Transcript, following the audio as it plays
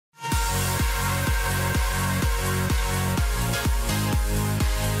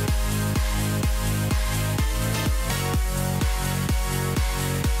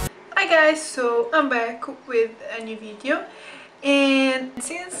guys, so I'm back with a new video, and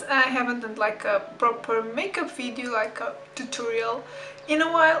since I haven't done like a proper makeup video, like a tutorial in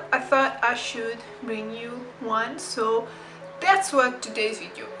a while, I thought I should bring you one. So that's what today's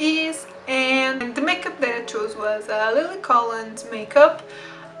video is, and the makeup that I chose was Lily Collins makeup.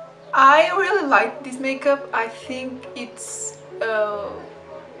 I really like this makeup. I think it's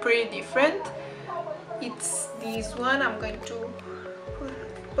pretty different. It's this one. I'm going to put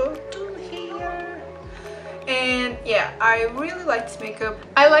bottle here, and yeah, I really like this makeup.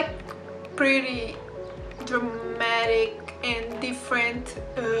 I like pretty dramatic and different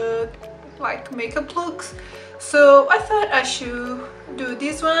like makeup looks, so I thought I should do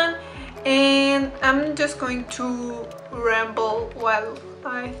this one, and I'm just going to ramble while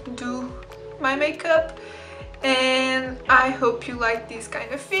I do my makeup, and I hope you like this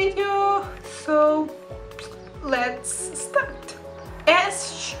kind of video. So let's start.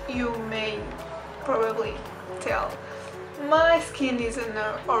 As you may probably tell, my skin is in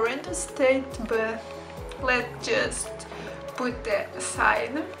an orange state, but let's just put that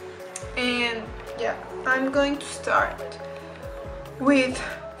aside. And yeah, I'm going to start with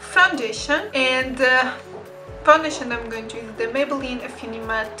foundation, and the foundation I'm going to use the Maybelline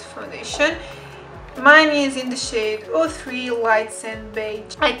AffiniMatt foundation. Mine is in the shade 03 Light Sand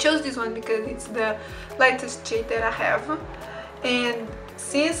Beige. I chose this one because it's the lightest shade that I have, and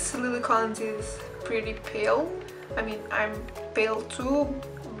since Lily Collins is pretty pale, I mean I'm pale too,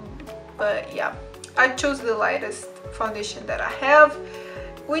 but yeah, I chose the lightest foundation that I have,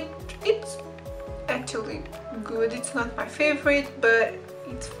 which it's actually good. It's not my favorite, but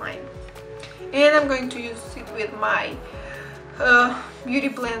it's fine. And I'm going to use it with my Beauty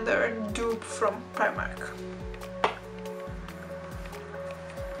Blender dupe from Primark.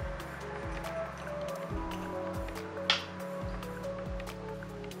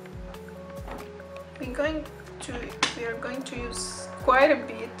 We are going to use quite a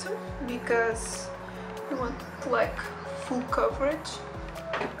bit because we want like full coverage.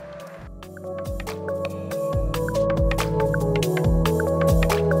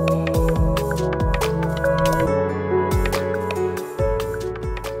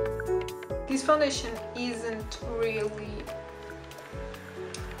 This foundation isn't really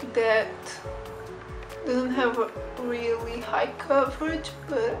doesn't have a really high coverage,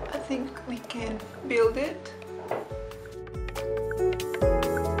 but I think we can build it.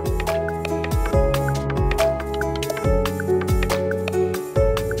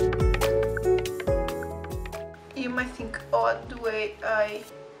 You might think odd the way I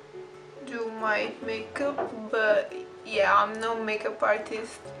do my makeup, but yeah, I'm no makeup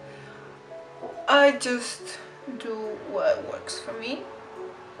artist. I just do what works for me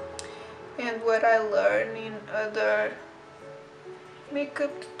and what I learn in other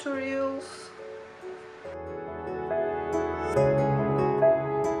makeup tutorials.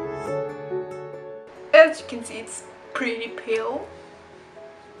 As you can see, it's pretty pale,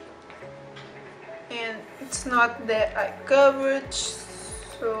 and it's not that high coverage,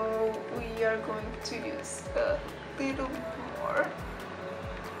 so we are going to use a little more.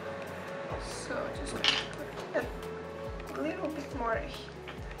 So just going to put a little bit more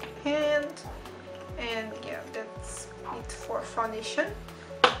hand, and yeah, that's it for foundation.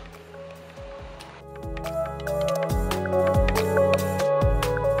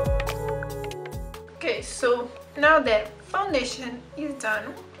 Okay, so now that foundation is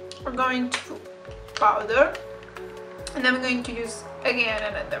done, we're going to powder, and I'm going to use again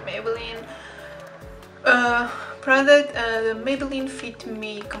another Maybelline product, the Maybelline Fit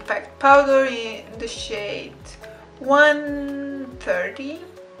Me Compact Powder in the shade 130,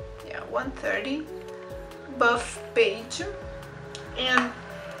 yeah, 130 Buff Beige. And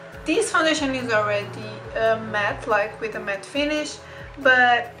this foundation is already matte, like with a matte finish,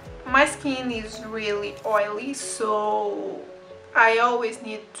 but my skin is really oily, so I always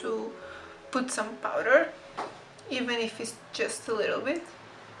need to put some powder, even if it's just a little bit.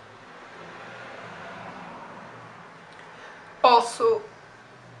 Also,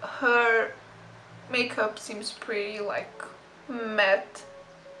 her makeup seems pretty like matte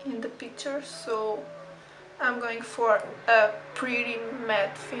in the picture, so I'm going for a pretty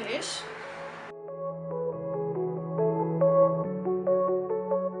matte finish.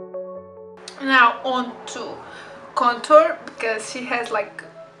 Now on to contour, because she has like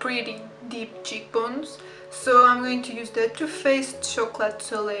pretty deep cheekbones, so I'm going to use the Too Faced Chocolate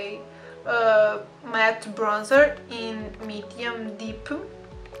Soleil matte bronzer in medium deep,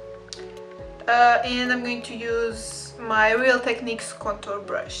 and I'm going to use my Real Techniques contour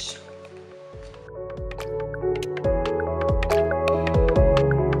brush.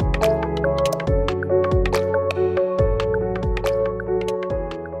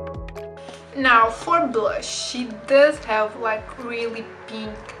 Now for blush, she does have like really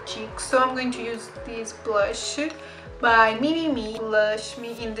pink cheeks, so I'm going to use this blush by MeMeMe Blush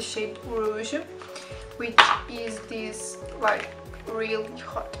Me in the shade Rouge, which is this like really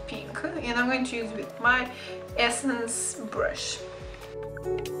hot pink, and I'm going to use with my Essence brush.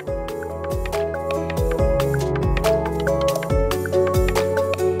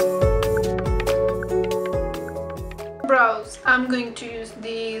 Brows, I'm going to use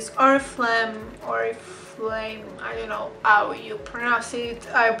this Oriflame, I don't know how you pronounce it,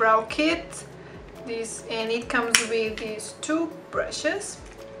 eyebrow kit. This, and it comes with these two brushes.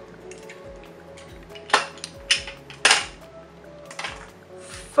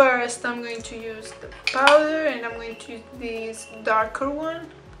 First I'm going to use the powder, and I'm going to use this darker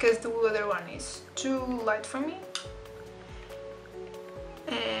one because the other one is too light for me.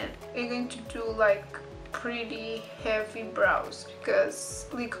 And we're going to do like pretty heavy brows because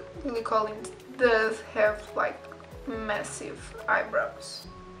Lily Collins does have like massive eyebrows.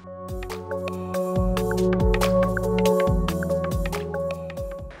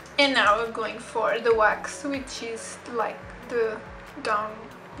 And now we're going for the wax, which is like the down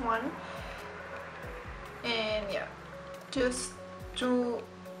one, and yeah, just to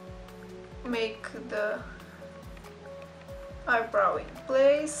make the eyebrow in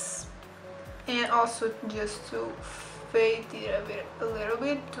place, and also just to fade it a little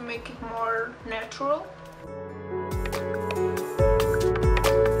bit to make it more natural.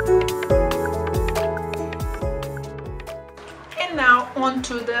 And now on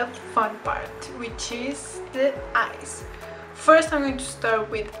to the fun part, which is the eyes. First I'm going to start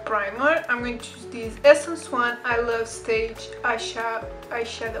with primer. I'm going to use this Essence one I Love Stage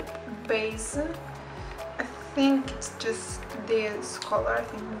eyeshadow base. I think it's just this color, I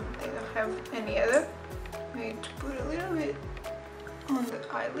think they don't have any other. I need to put a little bit on the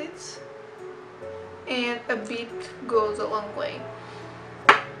eyelids, and a bit goes a long way.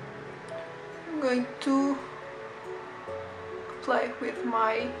 I'm going to apply with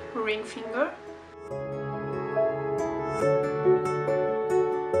my ring finger.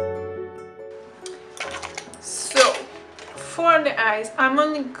 So for the eyes, I'm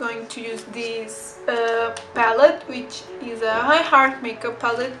only going to use this palette, which is a High Heart makeup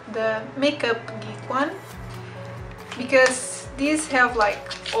palette, the Makeup Geek one, because these have like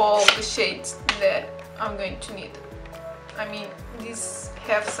all the shades that I'm going to need. I mean, these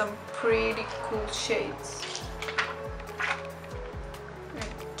have some pretty cool shades. Let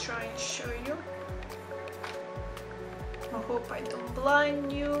me try and show you. I hope I don't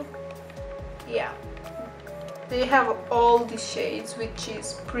blind you. Yeah, they have all the shades, which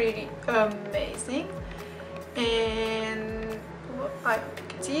is pretty amazing, and I hope you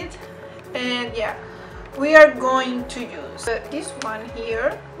can see it. And yeah, we are going to use this one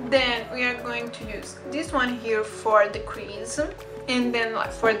here, then we are going to use this one here for the crease, and then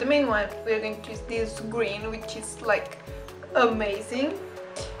like for the main one we are going to use this green, which is like amazing.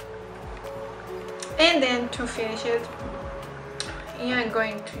 And then to finish it, I'm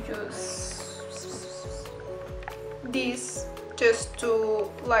going to use this just to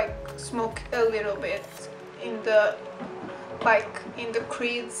like smoke a little bit in the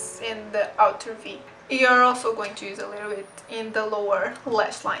crease and the outer V. You're also going to use a little bit in the lower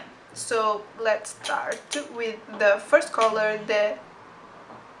lash line. So let's start with the first color that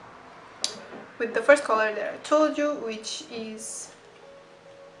I told you, which is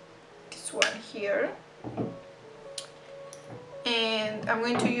this one here. And I'm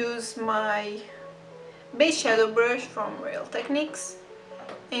going to use my Beige shadow brush from Real Techniques,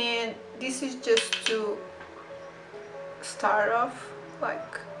 and this is just to start off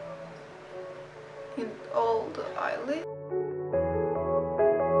like in all the eyelid.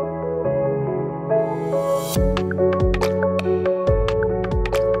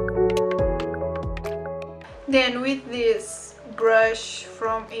 Then with this brush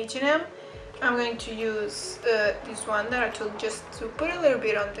from H&M, I'm going to use this one that I told, just to put a little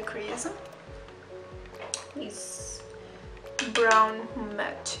bit on the crease. This brown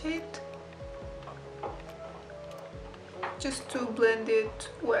matte shade, just to blend it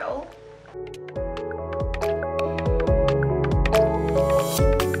well.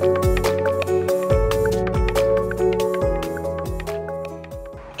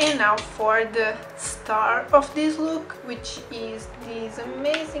 And now for the star of this look, which is this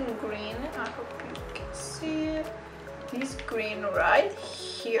amazing green. I hope you can see it. This green right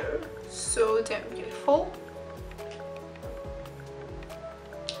here, so damn beautiful.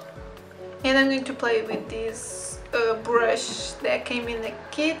 And I'm going to play with this brush that came in a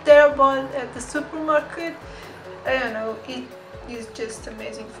kit that I bought at the supermarket. I don't know, is just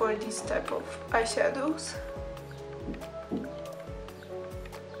amazing for this type of eyeshadows.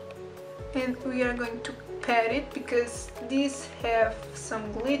 And we are going to pat it because these have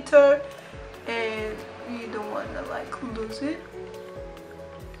some glitter and we don't want to like lose it.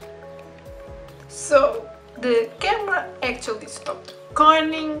 So the camera actually stopped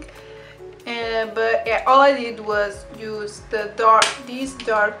recording, but yeah, all I did was use this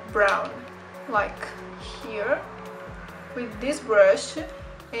dark brown like here with this brush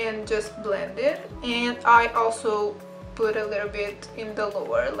and just blend it. And I also put a little bit in the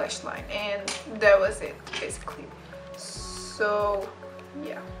lower lash line, and that was it basically. So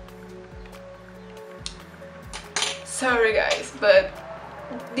yeah, sorry guys, but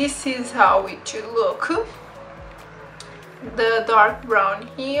this is how it should look. The dark brown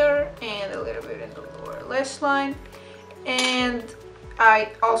here and a little bit in the lower lash line, and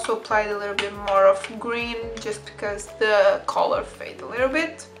I also applied a little bit more of green just because the color fades a little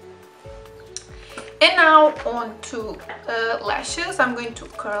bit. And now on to lashes. I'm going to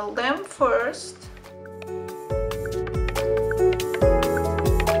curl them first.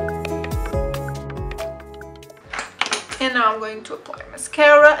 And now I'm going to apply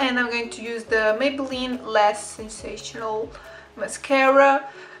mascara, and I'm going to use the Maybelline Lash Sensational mascara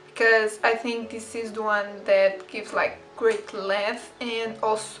because I think this is the one that gives like great length and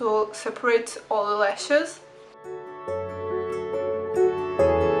also separates all the lashes.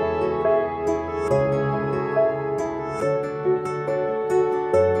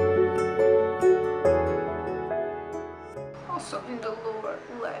 Also in the lower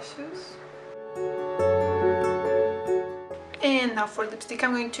lashes. And now for lipstick,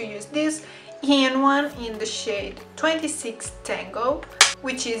 I'm going to use this Hean one in the shade 26 Tango,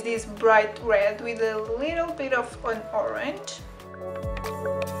 which is this bright red with a little bit of an orange.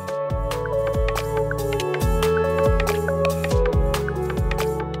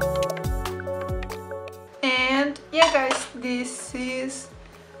 And yeah guys, this is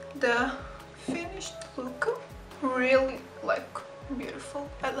the finished look. Really like beautiful.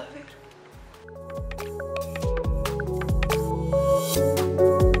 I love it.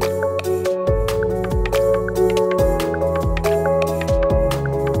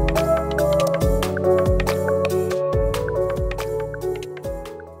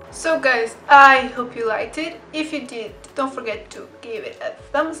 So guys, I hope you liked it. If you did, don't forget to give it a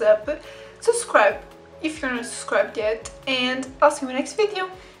thumbs up, subscribe if you're not subscribed yet, and I'll see you in the next video.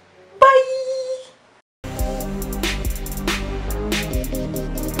 Bye!